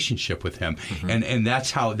relationship with him, and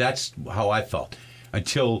that's how I felt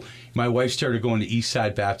until my wife started going to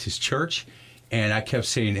Eastside Baptist Church, and I kept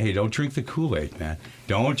saying, "Hey, don't drink the Kool-Aid, man.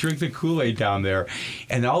 Don't drink the Kool-Aid down there."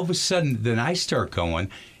 And all of a sudden, then I start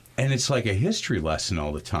going, and it's like a history lesson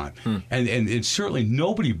all the time, and it's certainly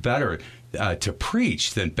nobody better to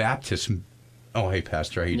preach than Baptist. Oh, hey,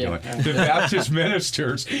 Pastor, how you doing? The Baptist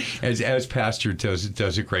ministers, as Pastor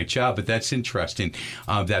does a great job. But that's interesting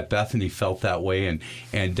that Bethany felt that way,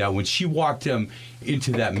 and when she walked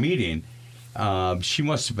into that meeting, she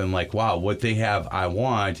must have been like, "Wow, what they have, I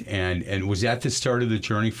want." And was that the start of the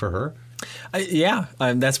journey for her?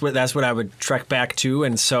 That's what I would trek back to,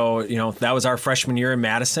 and so that was our freshman year in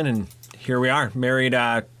Madison, and here we are, married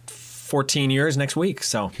 14 years next week.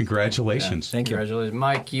 So congratulations. Thank you. Congratulations.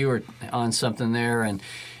 Mike, you were on something there, and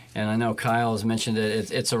I know Kyle has mentioned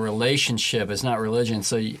it. It's a relationship. It's not religion.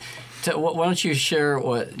 So why don't you share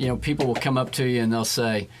what, people will come up to you and they'll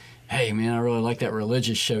say, hey, man, I really like that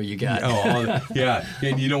religious show you got. Yeah.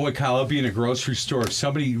 And you know what, Kyle? I'll be in a grocery store. If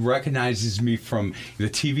somebody recognizes me from the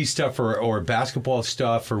TV stuff or basketball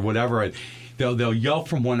stuff or whatever, they'll yell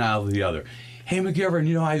from one aisle to the other. Hey,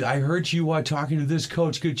 McGivern, I heard you talking to this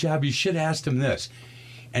coach. Good job. You should ask him this.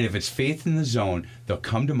 And if it's Faith in the Zone, they'll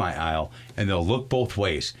come to my aisle, and they'll look both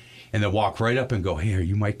ways. And they'll walk right up and go, hey, are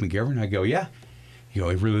you Mike McGivern? I go, yeah. You go,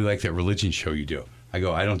 I really like that religion show you do. I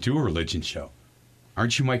go, I don't do a religion show.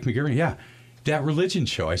 Aren't you Mike McGivern? Yeah. That religion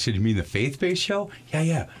show. I said, you mean the faith-based show?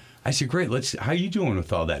 Yeah. I said, great. How you doing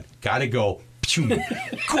with all that? Gotta go.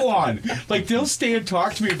 Go on. Like, they'll stay and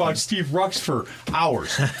talk to me about Steve Rux for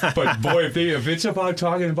hours. But boy, if it's about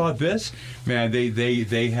talking about this, man,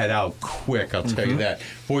 they head out quick, I'll tell you that.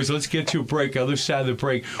 Boys, let's get to a break. Other side of the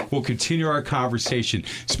break, we'll continue our conversation.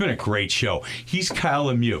 It's been a great show. He's Kyle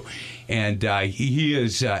Lemieux, and he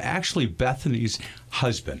is actually Bethany's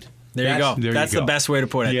husband. There you go. That's the best way to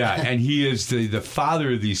put it. Yeah, and he is the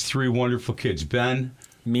father of these three wonderful kids, Ben,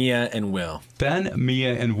 Mia, and Will. Ben,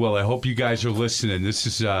 Mia, and Will. I hope you guys are listening. This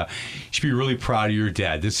is, you should be really proud of your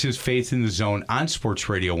dad. This is Faith in the Zone on Sports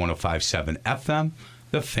Radio 105.7 FM,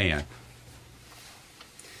 The Fan.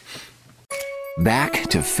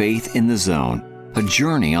 Back to Faith in the Zone, a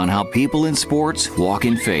journey on how people in sports walk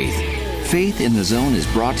in faith. Faith in the Zone is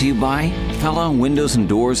brought to you by Pella Windows and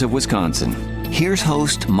Doors of Wisconsin. Here's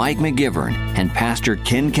host Mike McGivern and Pastor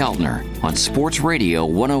Ken Keltner on Sports Radio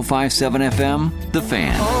 105.7 FM, The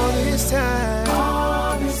Fan. All this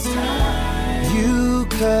time, you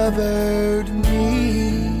covered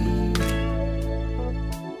me.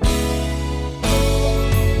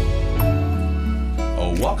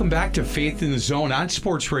 Welcome back to Faith in the Zone on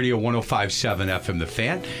Sports Radio 105.7 FM, The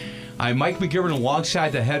Fan. I'm Mike McGivern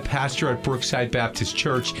alongside the head pastor at Brookside Baptist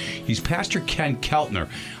Church. He's Pastor Ken Keltner,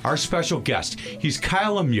 our special guest. He's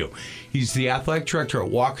Kyle Lemieux. He's the athletic director at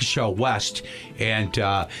Waukesha West,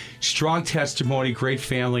 and strong testimony, great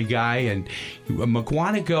family guy. And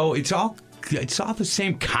McGuanago, it's all the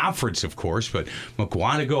same conference, of course, but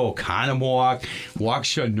McGuanago, Oconomowoc,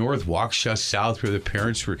 Waukesha North, Waukesha South, where the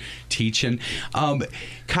parents were teaching.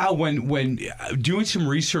 Kyle, when doing some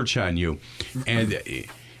research on you, and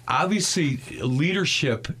obviously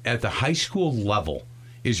leadership at the high school level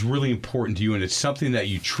is really important to you, and it's something that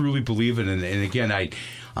you truly believe in. And again, I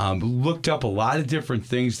looked up a lot of different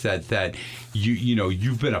things that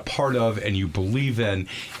you've been a part of and you believe in,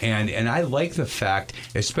 and I like the fact,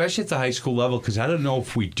 especially at the high school level, because I don't know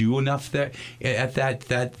if we do enough at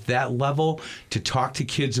that level to talk to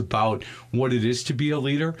kids about what it is to be a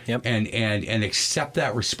leader. Yep. and accept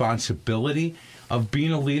that responsibility of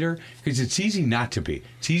being a leader, because it's easy not to be.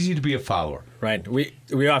 It's easy to be a follower. Right.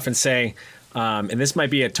 We often say, and this might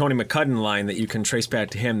be a Tony McCudden line that you can trace back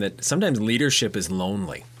to him, that sometimes leadership is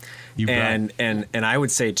lonely. And I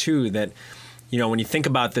would say too that, when you think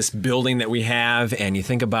about this building that we have, and you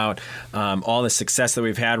think about all the success that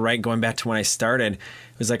we've had, right, going back to when I started, it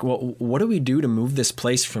was like, well, what do we do to move this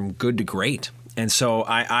place from good to great? And so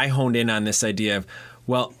I honed in on this idea of,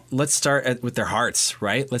 well, let's start with their hearts,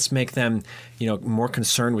 right? Let's make them, more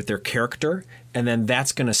concerned with their character, and then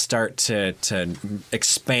that's going to start to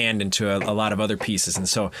expand into a lot of other pieces. And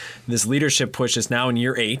so this leadership push is now in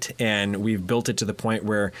year 8, and we've built it to the point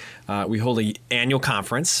where we hold an annual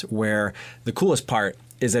conference where the coolest part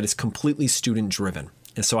is that it's completely student-driven.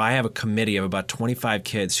 And so I have a committee of about 25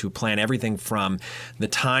 kids who plan everything from the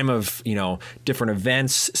time of, different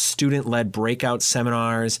events, student-led breakout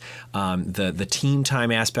seminars, the team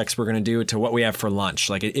time aspects we're going to do, to what we have for lunch.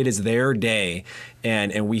 Like it is their day,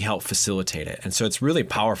 and we help facilitate it. And so it's really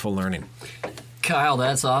powerful learning. Kyle,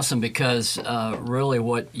 that's awesome, because really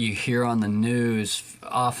what you hear on the news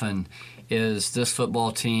often is this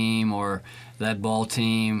football team or that ball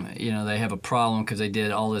team, they have a problem because they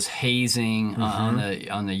did all this hazing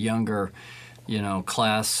on the younger,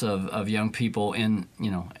 class of young people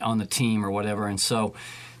on the team or whatever. And so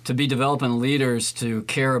to be developing leaders to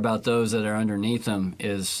care about those that are underneath them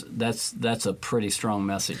that's a pretty strong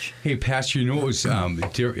message. Hey, Pastor, what was,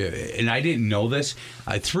 and I didn't know this,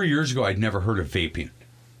 3 years ago I'd never heard of vaping.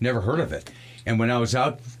 Never heard of it. And when I was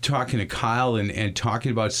out talking to Kyle and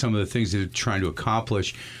talking about some of the things that they're trying to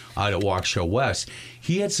accomplish out at Waukesha West,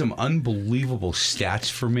 he had some unbelievable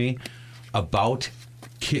stats for me about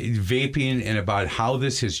vaping and about how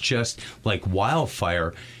this has just, like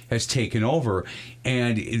wildfire, has taken over.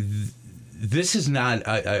 And this is not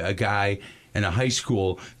a guy in a high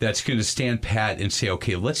school that's going to stand pat and say,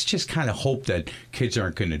 okay, let's just kind of hope that kids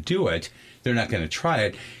aren't going to do it. They're not going to try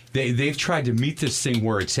it. They've tried to meet this thing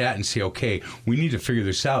where it's at and say, okay, we need to figure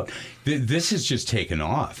this out. This has just taken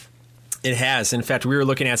off. It has. In fact, we were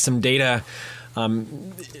looking at some data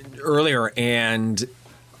earlier, and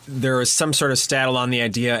there is some sort of stat on the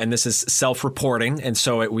idea, and this is self-reporting, and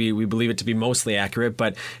so we believe it to be mostly accurate,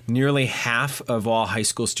 but nearly half of all high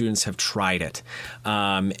school students have tried it.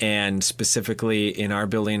 And specifically in our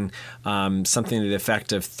building, something to the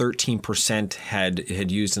effect of 13%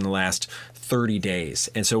 had used in the last 30 days.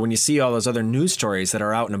 And so when you see all those other news stories that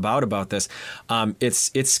are out and about this,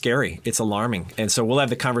 it's scary. It's alarming. And so we'll have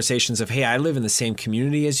the conversations of, hey, I live in the same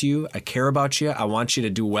community as you. I care about you. I want you to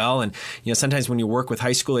do well. And sometimes when you work with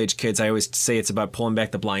high school age kids, I always say it's about pulling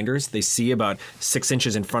back the blinders. They see about 6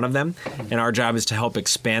 inches in front of them. And our job is to help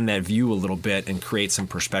expand that view a little bit and create some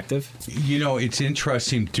perspective. It's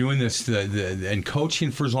interesting doing this and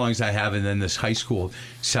coaching for as long as I have, and then this high school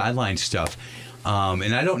sideline stuff.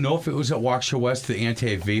 And I don't know if it was at Waukesha West, the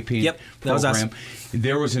anti-vaping that program. was us.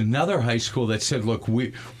 There was another high school that said, look,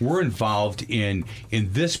 we're involved in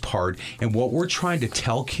this part, and what we're trying to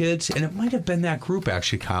tell kids, and it might have been that group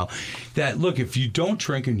actually, Kyle, that look, if you don't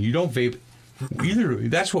drink and you don't vape, either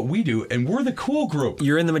that's what we do, and we're the cool group.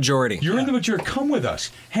 You're in the majority. You're in the majority. Come with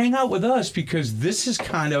us. Hang out with us, because this is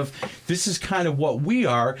kind of what we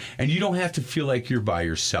are, and you don't have to feel like you're by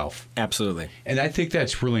yourself. Absolutely. And I think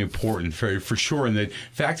that's really important for sure. And the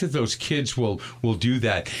fact that those kids will do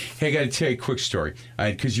that. Hey, I got to tell you a quick story,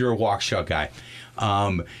 because you're a Waukesha guy.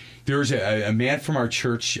 There's a man from our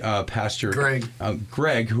church, Pastor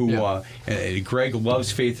Greg, who Greg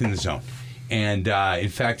loves Faith in the Zone. And in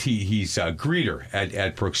fact, he's a greeter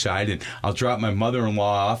at Brookside, and I'll drop my mother-in-law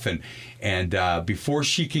off, and before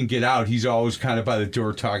she can get out, he's always kind of by the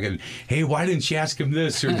door talking, hey, why didn't you ask him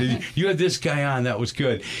this? Or you had this guy on, that was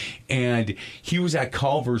good. And he was at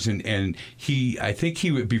Culver's, and I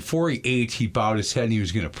think before he ate, he bowed his head and he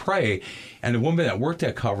was going to pray. And a woman that worked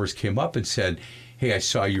at Culver's came up and said, hey, I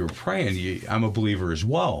saw you were praying. I'm a believer as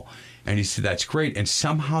well. And he said, that's great. And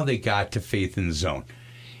somehow they got to Faith in the Zone.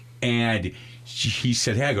 And he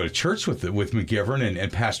said, hey, I go to church with McGivern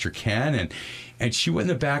and Pastor Ken. And she went in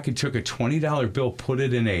the back and took a $20 bill, put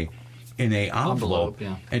it in a envelope,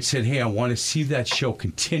 and said, hey, I want to see that show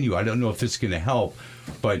continue. I don't know if this is going to help,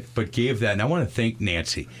 but gave that. And I want to thank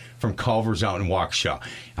Nancy from Culver's out in Waukesha.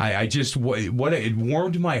 I just, it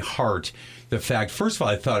warmed my heart. The fact, first of all,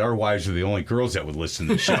 I thought our wives were the only girls that would listen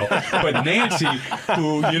to the show. But Nancy,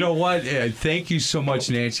 who, you know what? Thank you so much,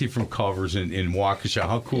 Nancy from Culver's in Waukesha.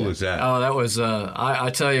 How cool is that? Oh, that was. I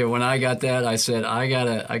tell you, when I got that, I said I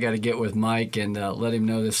gotta get with Mike and let him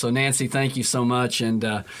know this. So Nancy, thank you so much,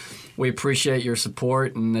 and we appreciate your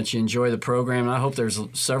support and that you enjoy the program. And I hope there's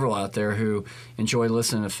several out there who enjoy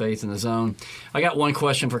listening to Faith in the Zone. I got one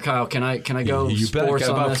question for Kyle. Can I go You sports bet. Got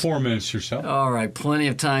on about this? 4 minutes or so. All right, plenty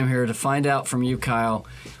of time here to find out from you, Kyle.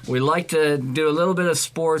 We like to do a little bit of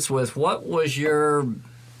sports with what was your,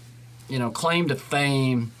 claim to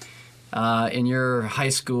fame in your high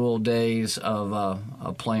school days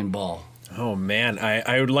of playing ball? Oh, man.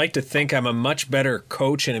 I would like to think I'm a much better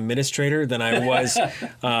coach and administrator than I was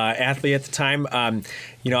athlete at the time. I'm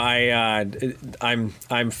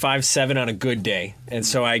 5'7" on a good day. And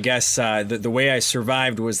so I guess the way I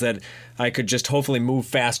survived was that I could just hopefully move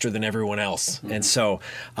faster than everyone else. Mm-hmm. And so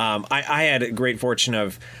I had a great fortune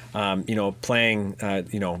of, playing,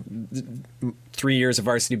 3 years of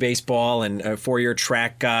varsity baseball and a 4-year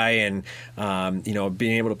track guy and,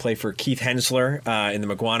 being able to play for Keith Hensler in the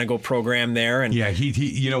McGuanago program there. And yeah, he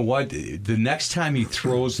you know what? The next time he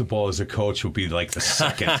throws the ball as a coach will be like the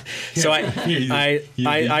second. So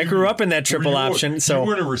I grew up in that triple option. So you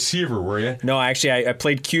weren't a receiver, were you? No, actually, I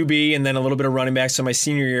played QB and then a little bit of running back. So my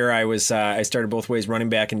senior year, I started both ways, running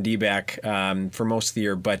back and D-back for most of the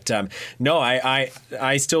year. But no, I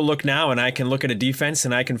still look now and I can look at a defense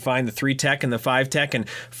and I can find the 3-tech and the 5-tech and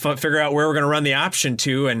figure out where we're going to run the option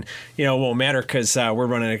to, and it won't matter because we're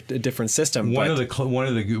running a different system. One of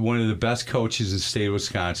the best coaches in the state of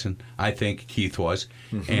Wisconsin, I think Keith was,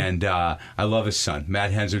 mm-hmm. and I love his son.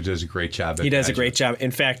 Matt Hensler does a great job. He does a great job.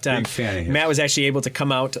 In fact, Matt was actually able to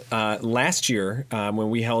come out last year when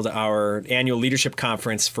we held our annual leadership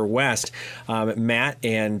conference for West. Matt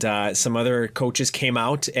and some other coaches came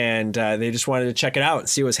out and they just wanted to check it out and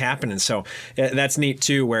see what's happening. So that's neat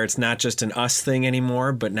too, where it's not just an us thing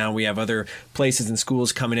anymore, but now we have other places and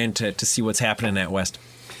schools coming in to see what's happening at West.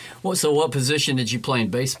 Well, so what position did you play in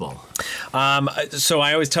baseball? So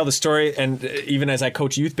I always tell the story, and even as I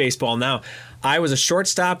coach youth baseball now, I was a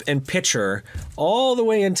shortstop and pitcher all the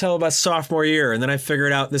way until about sophomore year, and then I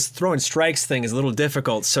figured out this throwing strikes thing is a little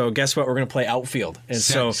difficult. So guess what? We're going to play outfield. And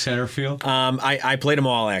center field. I played them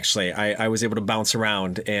all actually. I was able to bounce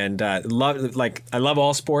around, and I love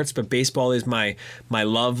all sports, but baseball is my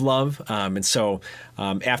love. And so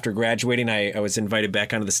after graduating, I was invited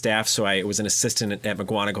back onto the staff. So I was an assistant at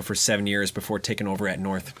McGuanago for 7 years before taking over at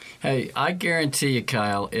North. Hey, I guarantee you,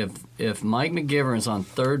 Kyle, if Mike McGivern's on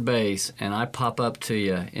third base and I pop up to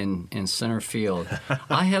you in center field,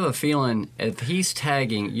 I have a feeling if he's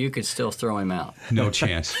tagging, you could still throw him out. No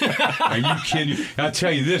chance. Are you kidding? I'll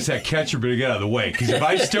tell you this: that catcher better get out of the way, because if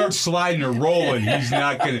I start sliding or rolling, he's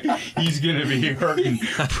gonna be hurting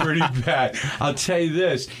pretty bad. I'll tell you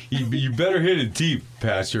this: you better hit it deep,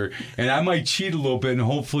 Pastor, and I might cheat a little bit, and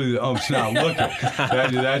hopefully the ump's not looking.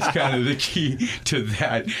 That's kind of the key to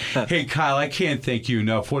that. Hey, Kyle, I can't thank you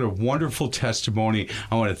enough. What a wonderful testimony.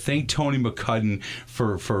 I want to thank Tony McCudden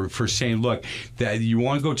for saying, look, that you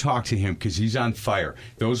want to go talk to him because he's on fire.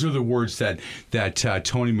 Those are the words that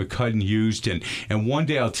Tony McCudden used, and one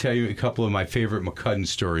day I'll tell you a couple of my favorite McCudden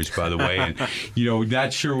stories, by the way. And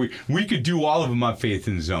not sure we could do all of them on Faith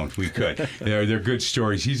in the Zone. We could. They're good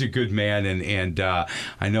stories. He's a good man, and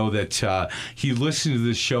I know that he listens to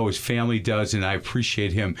this show. His family does, and I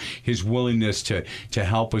appreciate his willingness to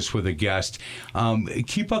help us with a guest.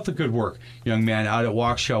 Keep up the good work, young man, out at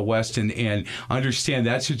Waukesha West, and understand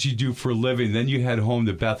that's what you do for a living. Then you head home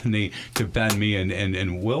to Bethany, to Ben, me,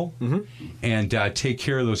 and Will, mm-hmm. and take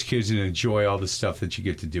care of those kids and enjoy all the stuff that you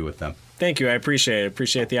get to do with them. Thank you. I appreciate it.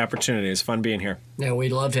 Appreciate the opportunity. It's fun being here. Yeah, we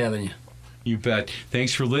loved having you. You bet.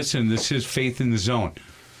 Thanks for listening. This is Faith in the Zone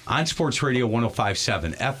on Sports Radio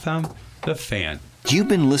 105.7 FM, The Fan. You've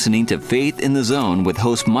been listening to Faith in the Zone with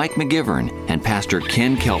host Mike McGivern and Pastor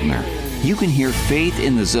Ken Keltner. You can hear Faith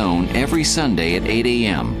in the Zone every Sunday at 8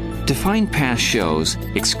 a.m. To find past shows,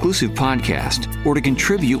 exclusive podcast, or to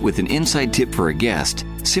contribute with an inside tip for a guest,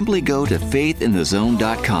 simply go to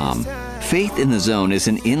faithinthezone.com. Faith in the Zone is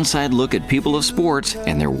an inside look at people of sports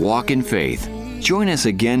and their walk in faith. Join us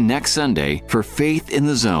again next Sunday for Faith in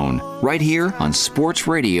the Zone, right here on Sports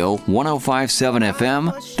Radio 105.7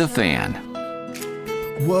 FM, The Fan.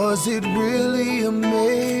 Was it really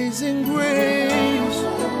amazing grace?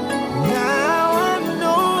 Now I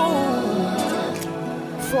know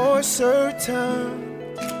for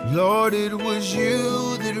certain, Lord, it was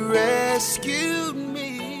you that rescued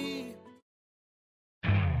me.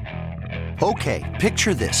 Okay,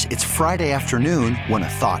 picture this. It's Friday afternoon when a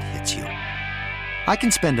thought hits you. I can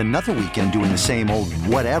spend another weekend doing the same old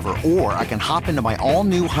whatever, or I can hop into my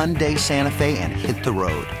all-new Hyundai Santa Fe and hit the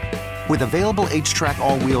road. With available H-Track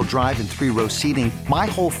all-wheel drive and 3-row seating, my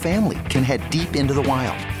whole family can head deep into the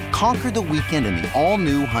wild. Conquer the weekend in the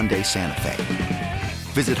all-new Hyundai Santa Fe.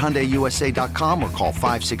 Visit HyundaiUSA.com or call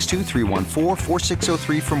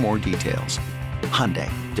 562-314-4603 for more details. Hyundai,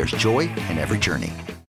 there's joy in every journey.